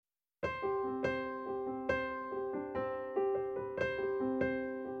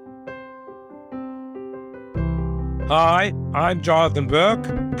Hi, I'm Jonathan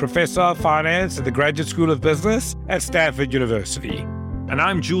Burke, Professor of Finance at the Graduate School of Business at Stanford University. And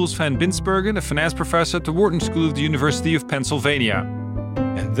I'm Jules van Binsbergen, a finance professor at the Wharton School of the University of Pennsylvania.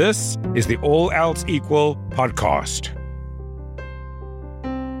 And this is the All Else Equal podcast.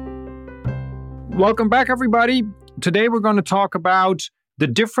 Welcome back, everybody. Today we're going to talk about the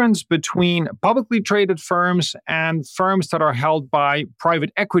difference between publicly traded firms and firms that are held by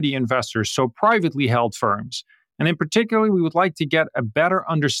private equity investors, so privately held firms. And in particular, we would like to get a better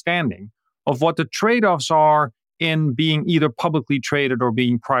understanding of what the trade-offs are in being either publicly traded or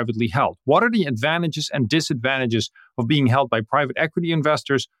being privately held. What are the advantages and disadvantages of being held by private equity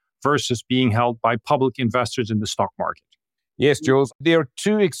investors versus being held by public investors in the stock market? Yes, Jules, there are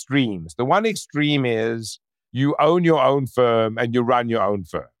two extremes. The one extreme is you own your own firm and you run your own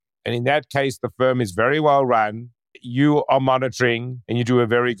firm. And in that case, the firm is very well run. You are monitoring and you do a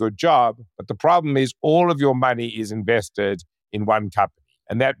very good job. But the problem is all of your money is invested in one company.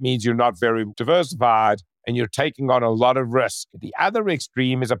 And that means you're not very diversified and you're taking on a lot of risk. The other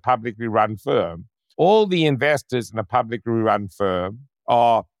extreme is a publicly run firm. All the investors in a publicly run firm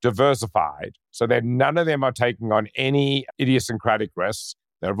are diversified so that none of them are taking on any idiosyncratic risks.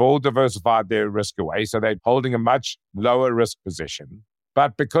 They've all diversified their risk away, so they're holding a much lower risk position.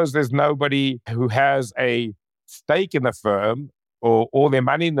 But because there's nobody who has a stake in the firm or all their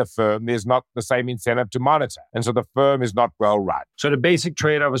money in the firm, there's not the same incentive to monitor. And so the firm is not well run. So the basic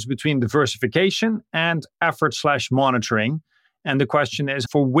trade-off is between diversification and effort/monitoring. And the question is,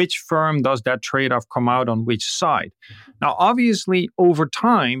 for which firm does that trade-off come out on which side? Now, obviously, over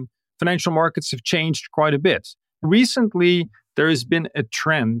time, financial markets have changed quite a bit. Recently, there has been a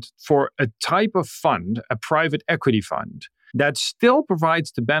trend for a type of fund, a private equity fund, that still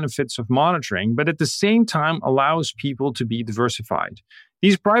provides the benefits of monitoring, but at the same time allows people to be diversified.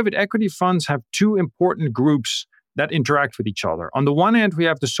 These private equity funds have two important groups that interact with each other. On the one hand, we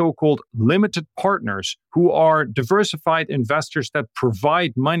have the so-called limited partners, who are diversified investors that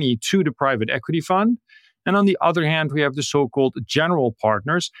provide money to the private equity fund. And on the other hand, we have the so-called general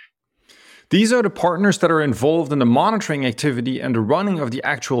partners. These are the partners that are involved in the monitoring activity and the running of the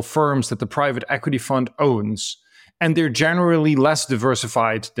actual firms that the private equity fund owns. And they're generally less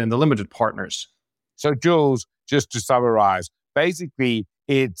diversified than the limited partners. So, Jules, just to summarize, basically,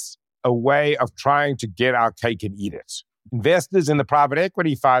 it's a way of trying to get our cake and eat it. Investors in the private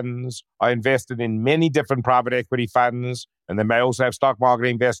equity funds are invested in many different private equity funds, and they may also have stock market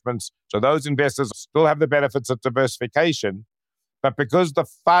investments. So those investors still have the benefits of diversification. But because the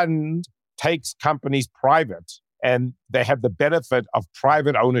fund takes companies private and they have the benefit of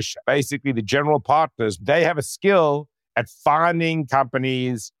private ownership, basically the general partners, they have a skill at finding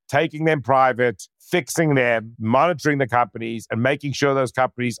companies, taking them private, fixing them, monitoring the companies, and making sure those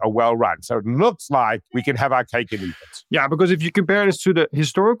companies are well run. So it looks like we can have our cake and eat it. Yeah, because if you compare this to the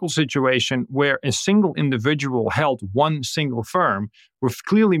historical situation where a single individual held one single firm, we've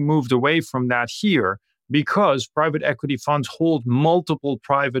clearly moved away from that here because private equity funds hold multiple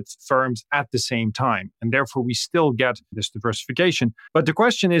private firms at the same time. And therefore, we still get this diversification. But the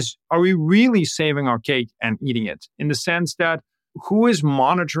question is, are we really saving our cake and eating it? In the sense that who is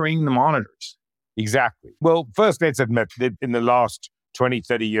monitoring the monitors? Exactly. Well, first, let's admit that in the last 20,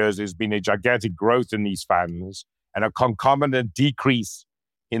 30 years, there's been a gigantic growth in these funds and a concomitant decrease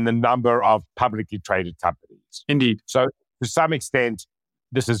in the number of publicly traded companies. Indeed. So to some extent,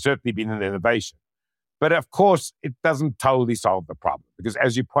 this has certainly been an innovation. But of course, it doesn't totally solve the problem because,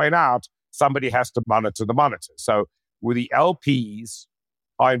 as you point out, somebody has to monitor the monitor. So where the LPs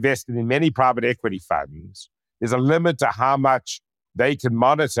are invested in many private equity funds, there's a limit to how much they can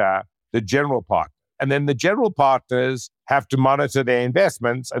monitor the general partner. And then the general partners have to monitor their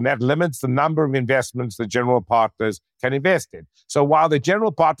investments, and that limits the number of investments the general partners can invest in. So while the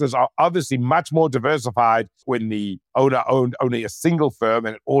general partners are obviously much more diversified when the owner owned only a single firm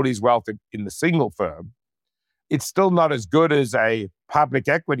and all his wealth in the single firm, it's still not as good as a public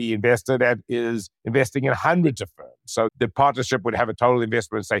equity investor that is investing in hundreds of firms. So the partnership would have a total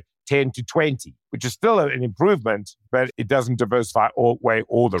investment, say, 10 to 20, which is still an improvement, but it doesn't diversify away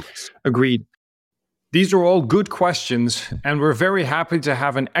all the risk. Agreed. These are all good questions, and we're very happy to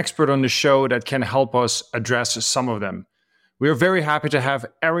have an expert on the show that can help us address some of them. We are very happy to have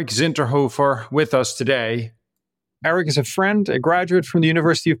Eric Zinterhofer with us today. Eric is a friend, a graduate from the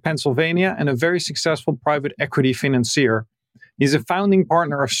University of Pennsylvania, and a very successful private equity financier. He's a founding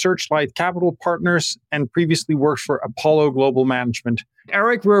partner of Searchlight Capital Partners and previously worked for Apollo Global Management.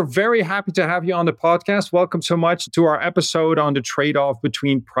 Eric, we're very happy to have you on the podcast. Welcome so much to our episode on the trade-off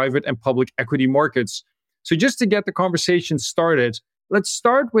between private and public equity markets. So just to get the conversation started, let's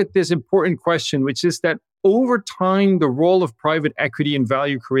start with this important question, which is that over time, the role of private equity in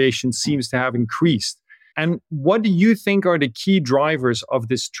value creation seems to have increased. And what do you think are the key drivers of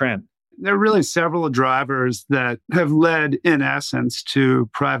this trend? There are really several drivers that have led, in essence, to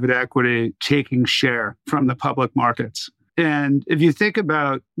private equity taking share from the public markets. And if you think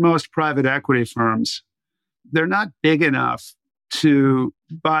about most private equity firms, they're not big enough to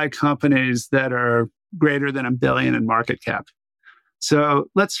buy companies that are greater than $1 billion in market cap. So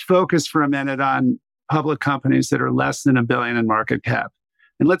let's focus for a minute on public companies that are less than $1 billion in market cap.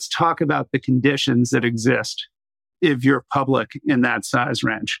 And let's talk about the conditions that exist if you're public in that size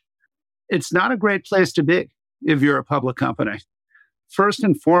range. It's not a great place to be if you're a public company. First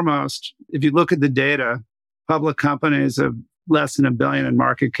and foremost, if you look at the data, public companies of less than $1 billion in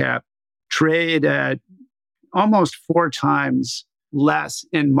market cap trade at almost 4 times less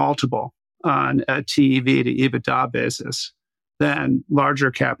in multiple on a TEV to EBITDA basis than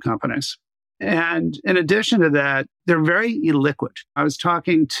larger cap companies. And in addition to that, they're very illiquid. I was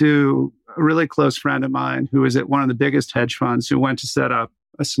talking to a really close friend of mine who was at one of the biggest hedge funds who went to set up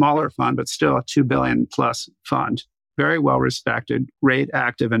a smaller fund, but still a $2 billion plus fund. Very well respected, great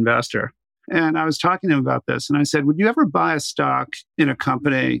active investor. And I was talking to him about this. And I said, would you ever buy a stock in a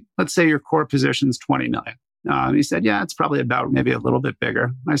company? Let's say your core position's 20 million. And he said, yeah, it's probably about maybe a little bit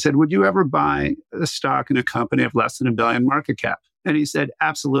bigger. I said, would you ever buy a stock in a company of less than $1 billion market cap? And he said,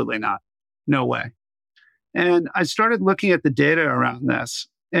 absolutely not. No way. And I started looking at the data around this.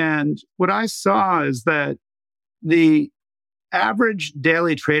 And what I saw is that the average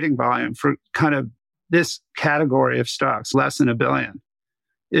daily trading volume for kind of this category of stocks, less than $1 billion,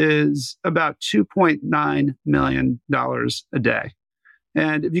 is about $2.9 million a day.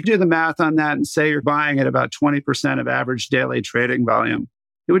 And if you do the math on that and say you're buying at about 20% of average daily trading volume,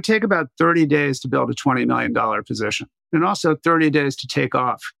 it would take about 30 days to build a $20 million position, and also 30 days to take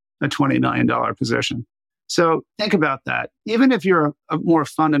off a $20 million position. So think about that. Even if you're a more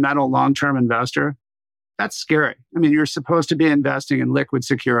fundamental long-term investor, that's scary. I mean, you're supposed to be investing in liquid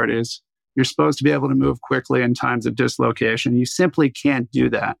securities. You're supposed to be able to move quickly in times of dislocation. You simply can't do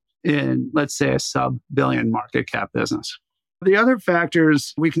that in, let's say, a sub-billion market cap business. The other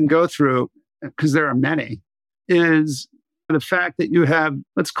factors we can go through, because there are many, is the fact that you have,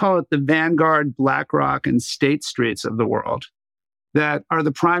 let's call it the Vanguard, BlackRock, and State Streets of the world that are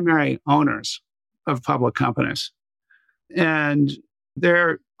the primary owners of public companies. And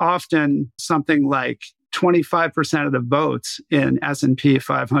they're often something like 25% of the votes in S&P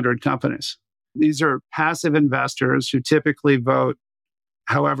 500 companies. These are passive investors who typically vote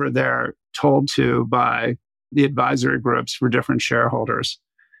however they're told to by the advisory groups for different shareholders.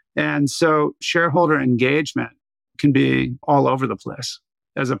 And so shareholder engagement can be all over the place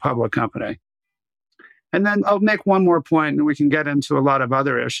as a public company. And then I'll make one more point and we can get into a lot of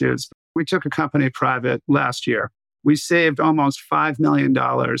other issues. We took a company private last year. We saved almost $5 million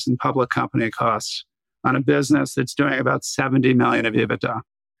in public company costs on a business that's doing about 70 million of EBITDA.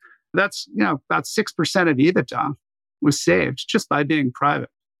 That's, about 6% of EBITDA was saved just by being private.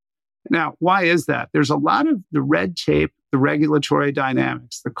 Now, why is that? There's a lot of the red tape, the regulatory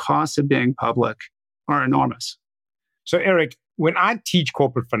dynamics, the costs of being public are enormous. So, Eric, when I teach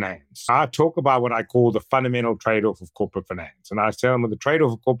corporate finance, I talk about what I call the fundamental trade-off of corporate finance. And I tell them what the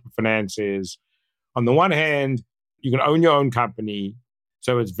trade-off of corporate finance is, on the one hand, you can own your own company,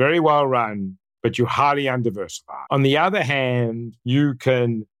 so it's very well run, but you're highly undiversified. On the other hand, you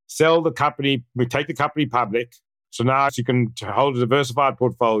can sell the company, we take the company public, so now you can hold a diversified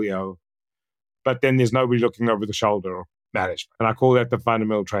portfolio, but then there's nobody looking over the shoulder of management. And I call that the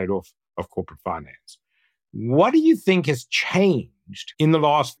fundamental trade-off of corporate finance. What do you think has changed in the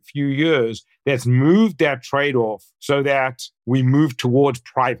last few years that's moved that trade-off so that we move towards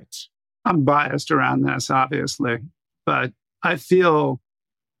private? I'm biased around this, obviously, but I feel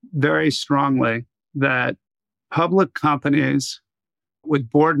very strongly that public companies with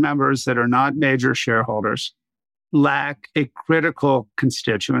board members that are not major shareholders lack a critical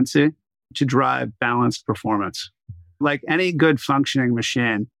constituency to drive balanced performance. Like any good functioning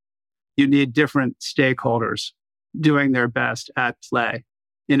machine, you need different stakeholders doing their best at play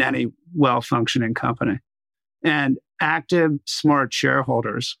in any well-functioning company. And active, smart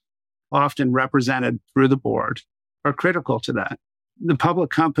shareholders, often represented through the board, are critical to that. The public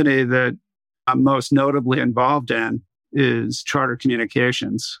company that I'm most notably involved in is Charter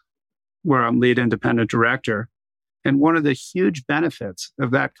Communications, where I'm lead independent director. And one of the huge benefits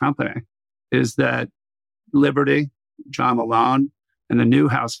of that company is that Liberty, John Malone, and the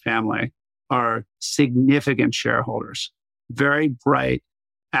Newhouse family are significant shareholders, very bright,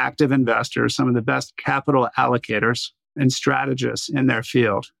 active investors, some of the best capital allocators and strategists in their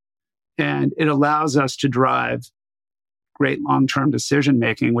field. And it allows us to drive great long-term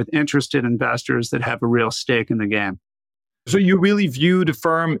decision-making with interested investors that have a real stake in the game. So you really view the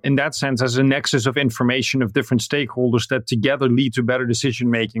firm in that sense as a nexus of information of different stakeholders that together lead to better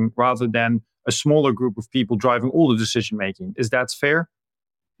decision-making rather than a smaller group of people driving all the decision-making. Is that fair?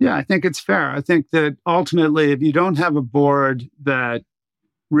 Yeah, I think it's fair. I think that ultimately, if you don't have a board that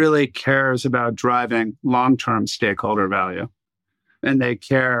really cares about driving long-term stakeholder value, and they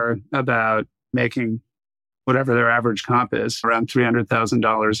care about making whatever their average comp is, around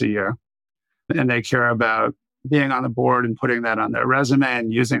 $300,000 a year, and they care about being on the board and putting that on their resume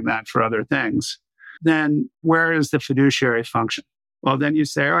and using that for other things, then where is the fiduciary function? Well, then you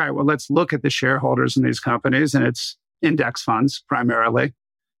say, all right, well, let's look at the shareholders in these companies, and it's index funds primarily.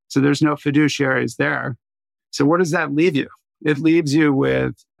 So there's no fiduciaries there. So where does that leave you? It leaves you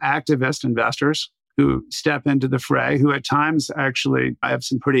with activist investors who step into the fray, who at times actually have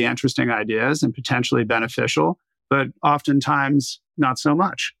some pretty interesting ideas and potentially beneficial, but oftentimes not so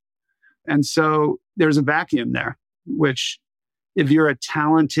much. And so there's a vacuum there, which if you're a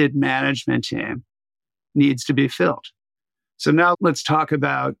talented management team, needs to be filled. So now let's talk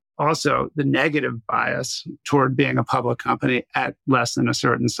about also the negative bias toward being a public company at less than a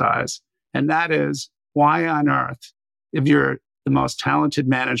certain size. And that is, why on earth, if you're the most talented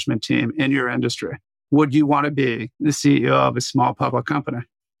management team in your industry, would you want to be the CEO of a small public company?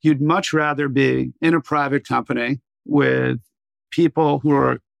 You'd much rather be in a private company with people who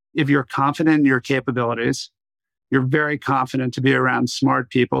are, if you're confident in your capabilities, you're very confident to be around smart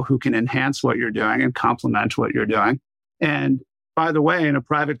people who can enhance what you're doing and complement what you're doing. And by the way, in a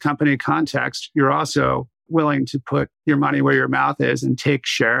private company context, you're also willing to put your money where your mouth is and take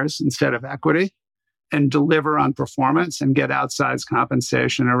shares instead of equity and deliver on performance and get outsized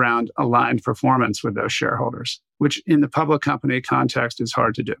compensation around aligned performance with those shareholders, which in the public company context is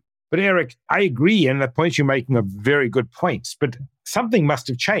hard to do. But Eric, I agree. And the points you're making are very good points. But something must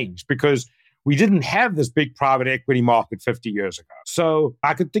have changed because we didn't have this big private equity market 50 years ago. So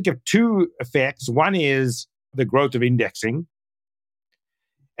I could think of two effects. One is the growth of indexing.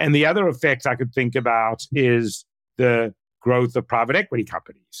 And the other effect I could think about is the growth of private equity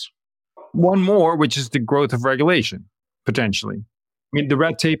companies. One more, which is the growth of regulation, potentially. I mean, the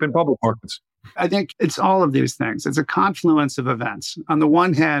red tape in public markets. I think it's all of these things. It's a confluence of events. On the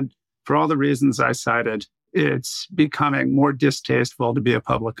one hand, for all the reasons I cited, it's becoming more distasteful to be a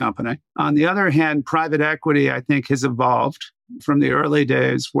public company. On the other hand, private equity, I think, has evolved from the early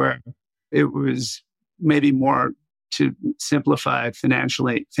days where it was maybe more, to simplify it,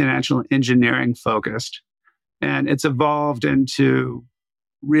 financial engineering focused. And it's evolved into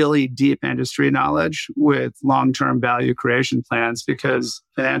really deep industry knowledge with long-term value creation plans because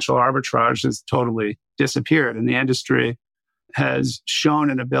financial arbitrage has totally disappeared and the industry has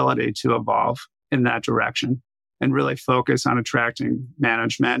shown an ability to evolve in that direction and really focus on attracting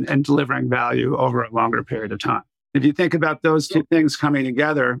management and delivering value over a longer period of time. If you think about those two things coming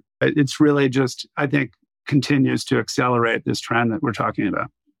together, it's really just, I think, continues to accelerate this trend that we're talking about.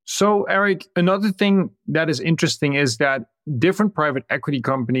 So, Eric, another thing that is interesting is that different private equity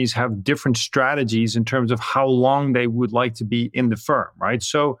companies have different strategies in terms of how long they would like to be in the firm, right?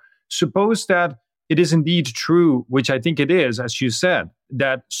 So, suppose that it is indeed true, which I think it is, as you said,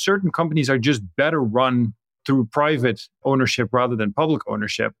 that certain companies are just better run through private ownership rather than public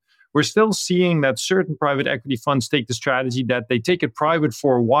ownership. We're still seeing that certain private equity funds take the strategy that they take it private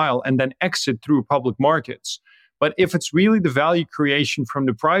for a while and then exit through public markets. But if it's really the value creation from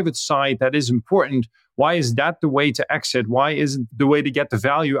the private side that is important, why is that the way to exit? Why isn't the way to get the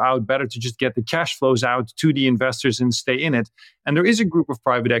value out better to just get the cash flows out to the investors and stay in it? And there is a group of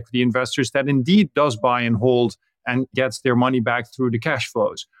private equity investors that indeed does buy and hold and gets their money back through the cash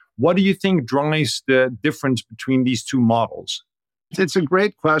flows. What do you think drives the difference between these two models? It's a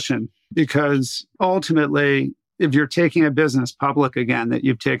great question because ultimately, if you're taking a business public again that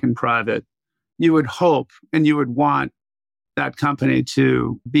you've taken private, you would hope and you would want that company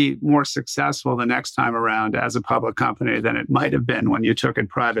to be more successful the next time around as a public company than it might have been when you took it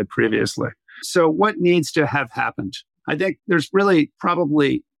private previously. So what needs to have happened? I think there's really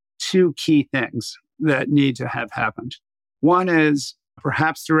probably two key things that need to have happened. One is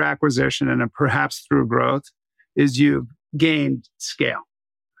perhaps through acquisition and perhaps through growth is you've gained scale.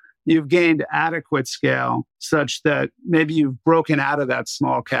 You've gained adequate scale such that maybe you've broken out of that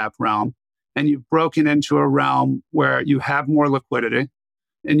small cap realm and you've broken into a realm where you have more liquidity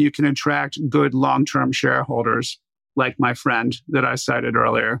and you can attract good long-term shareholders, like my friend that I cited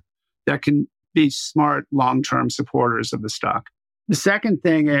earlier, that can be smart long-term supporters of the stock. The second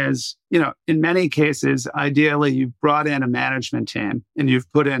thing is, in many cases, ideally, you've brought in a management team and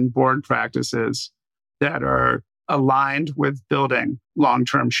you've put in board practices that are aligned with building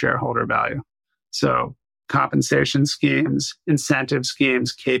long-term shareholder value. So compensation schemes, incentive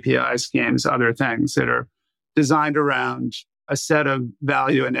schemes, KPI schemes, other things that are designed around a set of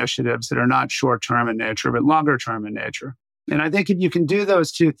value initiatives that are not short-term in nature, but longer-term in nature. And I think if you can do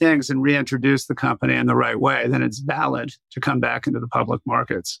those two things and reintroduce the company in the right way, then it's valid to come back into the public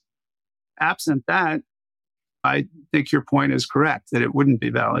markets. Absent that, I think your point is correct, that it wouldn't be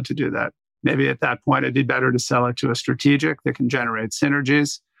valid to do that. Maybe at that point, it'd be better to sell it to a strategic that can generate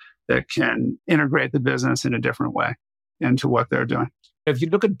synergies, that can integrate the business in a different way into what they're doing. If you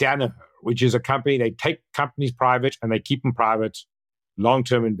look at Danaher, which is a company, they take companies private and they keep them private,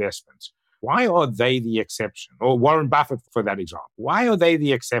 long-term investments. Why are they the exception? Or Warren Buffett, for that example. Why are they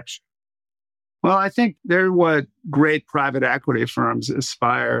the exception? Well, I think they're what great private equity firms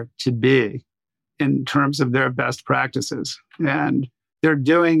aspire to be in terms of their best practices. And they're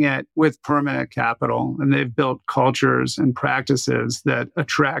doing it with permanent capital, and they've built cultures and practices that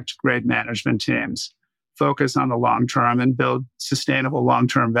attract great management teams, focus on the long term, and build sustainable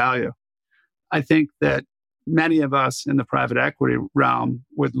long-term value. I think that many of us in the private equity realm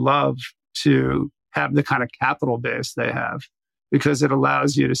would love to have the kind of capital base they have, because it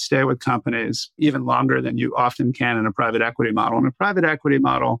allows you to stay with companies even longer than you often can in a private equity model. In a private equity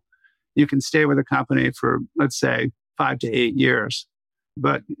model, you can stay with a company for, let's say, 5 to 8 years.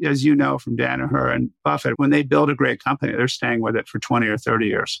 But as you know from Danaher and Buffett, when they build a great company, they're staying with it for 20 or 30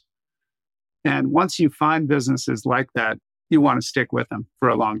 years. And once you find businesses like that, you want to stick with them for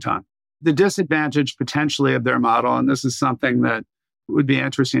a long time. The disadvantage potentially of their model, and this is something that would be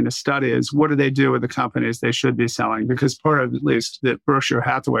interesting to study, is what do they do with the companies they should be selling? Because part of, at least, the Berkshire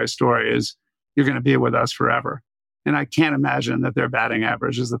Hathaway story is you're going to be with us forever. And I can't imagine that their batting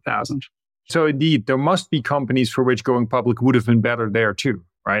average is 1,000. So indeed, there must be companies for which going public would have been better there too,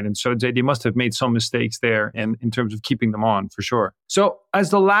 right? And so they must have made some mistakes there in terms of keeping them on, for sure. So as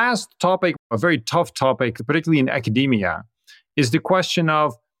the last topic, a very tough topic, particularly in academia, is the question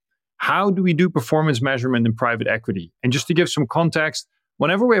of how do we do performance measurement in private equity? And just to give some context,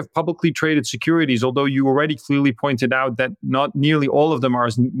 whenever we have publicly traded securities, although you already clearly pointed out that not nearly all of them are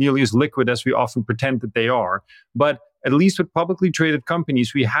nearly as liquid as we often pretend that they are, but at least with publicly traded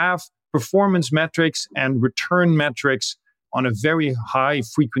companies, we have performance metrics and return metrics on a very high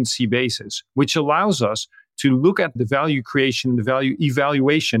frequency basis, which allows us to look at the value creation, the value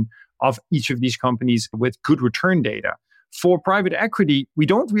evaluation of each of these companies with good return data. For private equity, we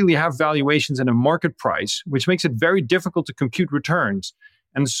don't really have valuations in a market price, which makes it very difficult to compute returns.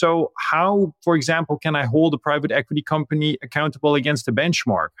 And so how, for example, can I hold a private equity company accountable against a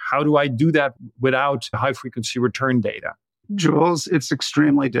benchmark? How do I do that without high frequency return data? Jules, it's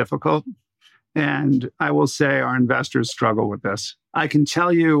extremely difficult. And I will say our investors struggle with this. I can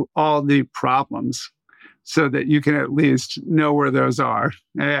tell you all the problems so that you can at least know where those are.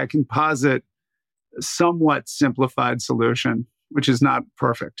 I can posit a somewhat simplified solution, which is not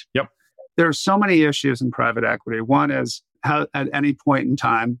perfect. Yep. There are so many issues in private equity. One is how at any point in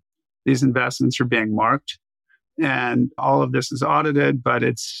time, these investments are being marked. And all of this is audited, but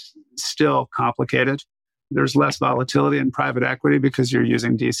it's still complicated. There's less volatility in private equity because you're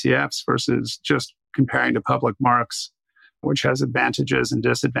using DCFs versus just comparing to public marks, which has advantages and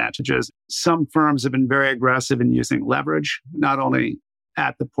disadvantages. Some firms have been very aggressive in using leverage, not only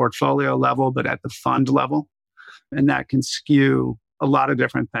at the portfolio level, but at the fund level. And that can skew a lot of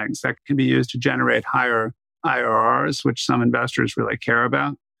different things. That can be used to generate higher IRRs, which some investors really care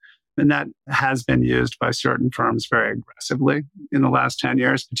about. And that has been used by certain firms very aggressively in the last 10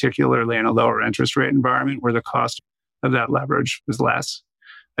 years, particularly in a lower interest rate environment where the cost of that leverage was less.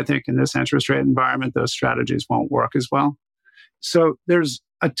 I think in this interest rate environment, those strategies won't work as well. So there's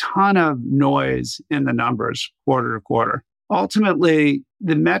a ton of noise in the numbers quarter to quarter. Ultimately,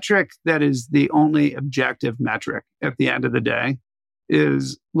 the metric that is the only objective metric at the end of the day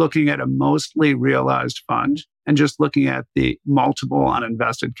is looking at a mostly realized fund and just looking at the multiple on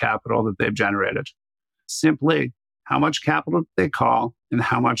invested capital that they've generated. Simply, how much capital did they call and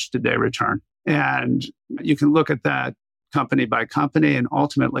how much did they return? And you can look at that company by company and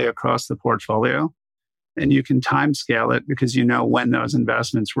ultimately across the portfolio. And you can time scale it because you know when those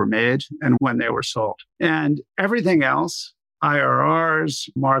investments were made and when they were sold. And everything else, IRRs,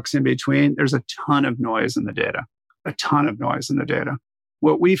 marks in between, there's a ton of noise in the data.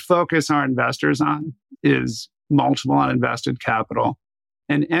 What we focus our investors on is multiple on invested capital.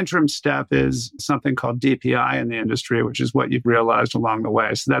 An interim step is something called DPI in the industry, which is what you've realized along the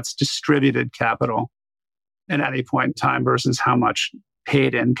way. So that's distributed capital. at any point in time versus how much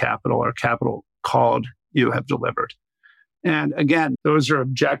paid in capital or capital called you have delivered. And again, those are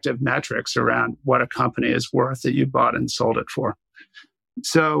objective metrics around what a company is worth that you bought and sold it for.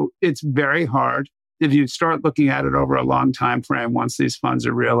 So it's very hard. If you start looking at it over a long time frame, once these funds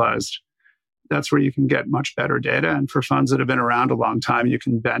are realized, that's where you can get much better data. And for funds that have been around a long time, you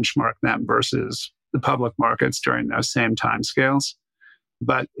can benchmark them versus the public markets during those same time scales.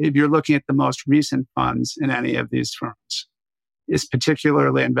 But if you're looking at the most recent funds in any of these firms, it's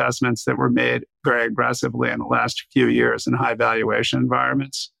particularly investments that were made very aggressively in the last few years in high valuation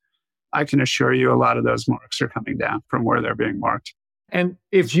environments, I can assure you a lot of those marks are coming down from where they're being marked. And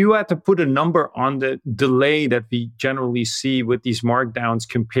if you had to put a number on the delay that we generally see with these markdowns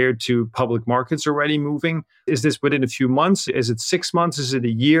compared to public markets already moving, is this within a few months? Is it 6 months? Is it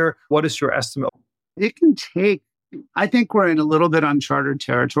a year? What is your estimate? It can take, I think we're in a little bit uncharted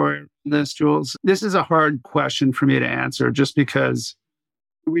territory in this, Jules. This is a hard question for me to answer just because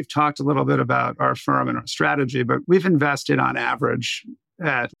we've talked a little bit about our firm and our strategy, but we've invested on average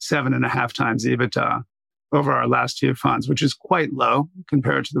at 7.5 times EBITDA over our last two funds, which is quite low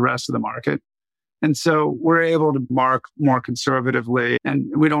compared to the rest of the market. And so we're able to mark more conservatively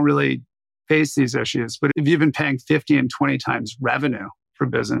and we don't really face these issues. But if you've been paying 50 and 20 times revenue for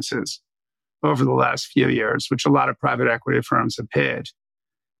businesses over the last few years, which a lot of private equity firms have paid,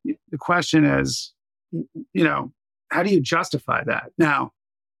 the question is, how do you justify that? Now,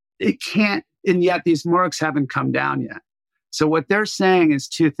 it can't, and yet these marks haven't come down yet. So what they're saying is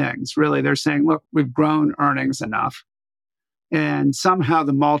two things, really. They're saying, look, we've grown earnings enough, and somehow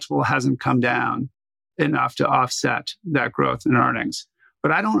the multiple hasn't come down enough to offset that growth in earnings.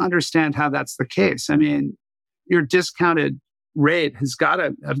 But I don't understand how that's the case. I mean, your discounted rate has got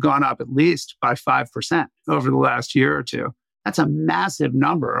to have gone up at least by 5% over the last year or two. That's a massive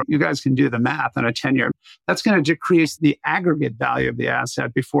number. You guys can do the math on a 10-year. That's going to decrease the aggregate value of the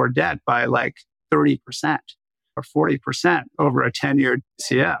asset before debt by like 30%. Or 40% over a 10-year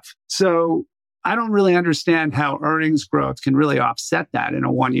CF. So I don't really understand how earnings growth can really offset that in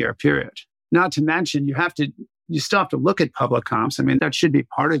a 1-year period. Not to mention, you still have to look at public comps. I mean, that should be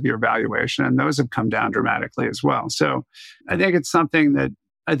part of your valuation, and those have come down dramatically as well. So I think it's something that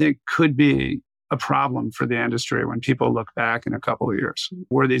I think could be a problem for the industry when people look back in a couple of years.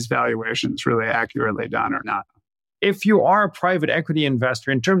 Were these valuations really accurately done or not? If you are a private equity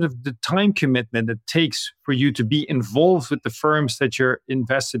investor, in terms of the time commitment it takes for you to be involved with the firms that you're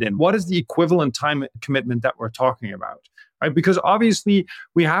invested in, what is the equivalent time commitment that we're talking about? Right? Because obviously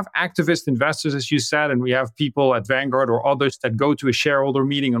we have activist investors, as you said, and we have people at Vanguard or others that go to a shareholder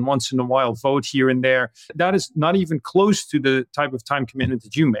meeting and once in a while vote here and there. That is not even close to the type of time commitment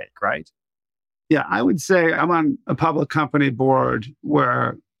that you make, right? Yeah, I would say I'm on a public company board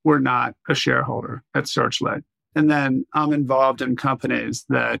where we're not a shareholder at Searchlight. And then I'm involved in companies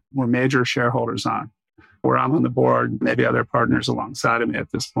that we're major shareholders on, where I'm on the board, maybe other partners alongside of me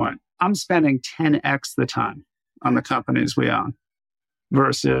at this point. I'm spending 10x the time on the companies we own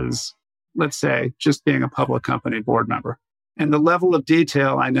versus, let's say, just being a public company board member. And the level of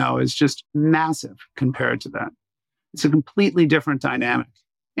detail I know is just massive compared to that. It's a completely different dynamic.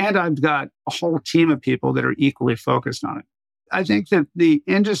 And I've got a whole team of people that are equally focused on it. I think that the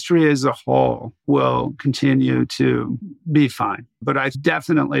industry as a whole will continue to be fine. But I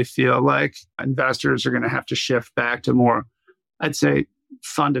definitely feel like investors are going to have to shift back to more, I'd say,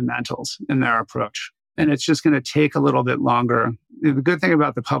 fundamentals in their approach. And it's just going to take a little bit longer. The good thing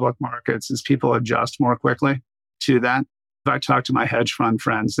about the public markets is people adjust more quickly to that. If I talk to my hedge fund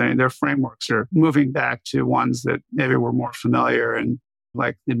friends, their frameworks are moving back to ones that maybe were more familiar in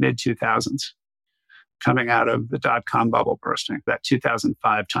like the mid-2000s. Coming out of the dot-com bubble bursting, that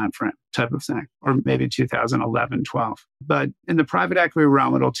 2005 timeframe type of thing, or maybe 2011, 12. But in the private equity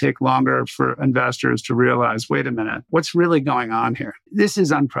realm, it'll take longer for investors to realize, wait a minute, what's really going on here? This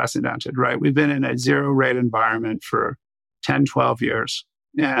is unprecedented, right? We've been in a zero rate environment for 10, 12 years.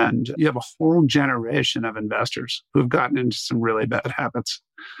 And you have a whole generation of investors who've gotten into some really bad habits.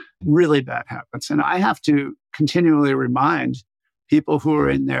 And I have to continually remind people who are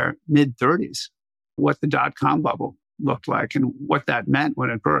in their mid-30s what the dot-com bubble looked like and what that meant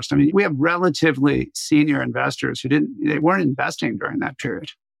when it burst. I mean, we have relatively senior investors they weren't investing during that period.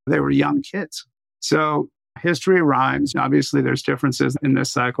 They were young kids. So history rhymes. Obviously, there's differences in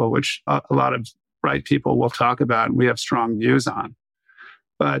this cycle, which a lot of bright people will talk about and we have strong views on.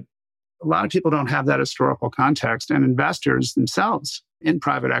 But a lot of people don't have that historical context, and investors themselves in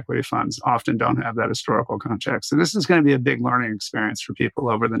private equity funds often don't have that historical context. So this is going to be a big learning experience for people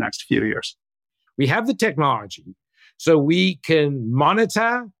over the next few years. We have the technology, so we can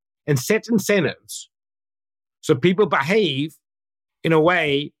monitor and set incentives So people behave in a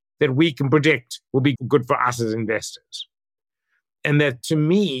way that we can predict will be good for us as investors. And that, to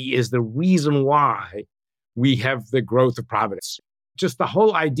me, is the reason why we have the growth of privates. Just the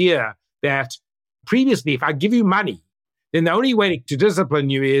whole idea that previously, if I give you money, then the only way to discipline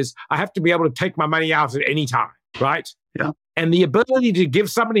you is I have to be able to take my money out at any time, right? Yeah. And the ability to give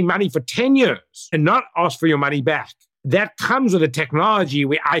somebody money for 10 years and not ask for your money back, that comes with a technology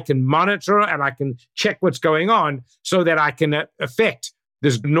where I can monitor and I can check what's going on so that I can affect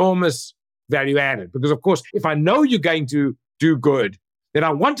this enormous value added. Because, of course, if I know you're going to do good, then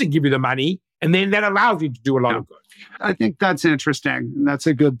I want to give you the money, and then that allows you to do a lot of good. I think that's interesting. And that's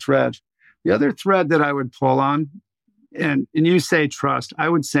a good thread. The other thread that I would pull on, and you say trust, I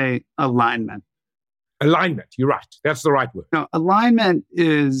would say alignment. Alignment, you're right. That's the right word. No, alignment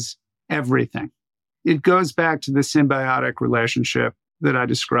is everything. It goes back to the symbiotic relationship that I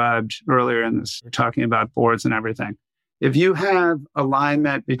described earlier in this. We're talking about boards and everything. If you have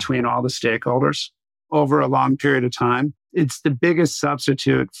alignment between all the stakeholders over a long period of time, it's the biggest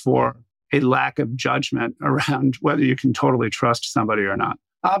substitute for a lack of judgment around whether you can totally trust somebody or not.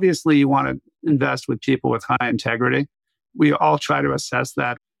 Obviously, you want to invest with people with high integrity. We all try to assess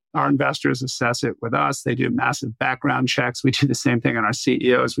that. Our investors assess it with us. They do massive background checks. We do the same thing on our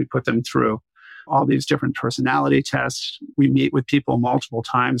CEOs. We put them through all these different personality tests. We meet with people multiple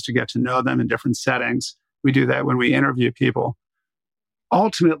times to get to know them in different settings. We do that when we interview people.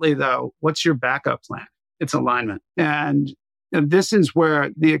 Ultimately, though, what's your backup plan? It's alignment. And this is where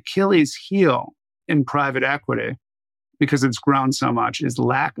the Achilles heel in private equity, because it's grown so much, is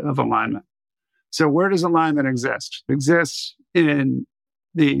lack of alignment. So where does alignment exist? It exists in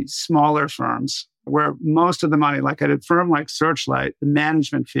the smaller firms where most of the money, like at a firm like Searchlight, the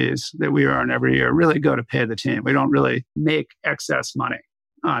management fees that we earn every year really go to pay the team. We don't really make excess money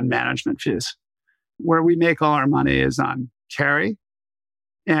on management fees. Where we make all our money is on carry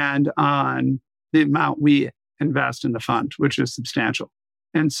and on the amount we invest in the fund, which is substantial.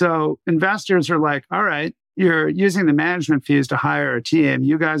 And so investors are like, all right, you're using the management fees to hire a team.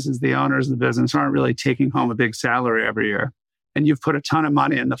 You guys, as the owners of the business, aren't really taking home a big salary every year. And you've put a ton of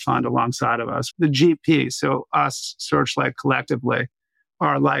money in the fund alongside of us. The GP, so us, Searchlight collectively,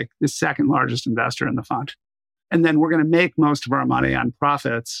 are like the second largest investor in the fund. And then we're going to make most of our money on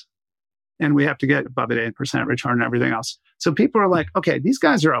profits. And we have to get above an 8% return and everything else. So people are like, okay, these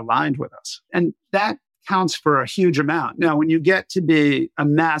guys are aligned with us. And that counts for a huge amount. Now, when you get to be a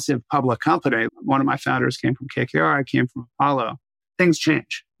massive public company, one of my founders came from KKR, I came from Apollo, things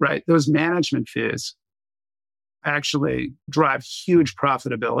change, right? Those management fees actually drive huge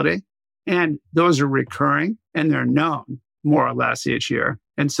profitability. And those are recurring and they're known more or less each year.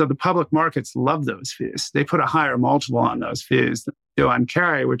 And so the public markets love those fees. They put a higher multiple on those fees than they do on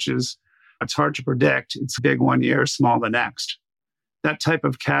carry, which is, it's hard to predict. It's big one year, small the next. That type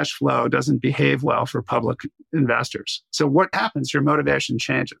of cash flow doesn't behave well for public investors. So what happens? Your motivation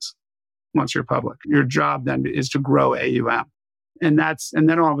changes once you're public. Your job then is to grow AUM. And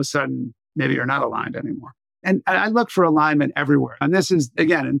then all of a sudden, maybe you're not aligned anymore. And I look for alignment everywhere. And this is,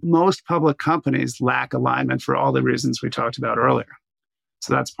 again, most public companies lack alignment for all the reasons we talked about earlier.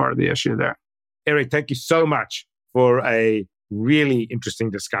 So that's part of the issue there. Eric, thank you so much for a really interesting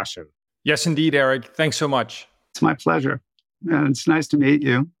discussion. Yes, indeed, Eric. Thanks so much. It's my pleasure. And it's nice to meet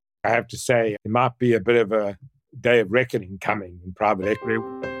you. I have to say, it might be a bit of a day of reckoning coming in private equity.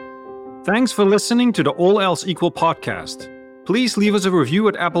 Thanks for listening to the All Else Equal podcast. Please leave us a review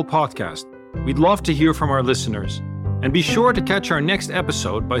at Apple Podcast. We'd love to hear from our listeners. And be sure to catch our next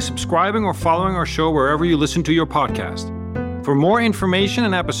episode by subscribing or following our show wherever you listen to your podcast. For more information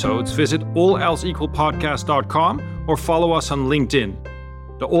and episodes, visit allelseequalpodcast.com or follow us on LinkedIn.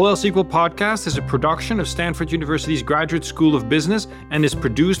 The All Else Equal podcast is a production of Stanford University's Graduate School of Business and is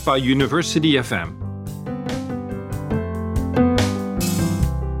produced by University FM.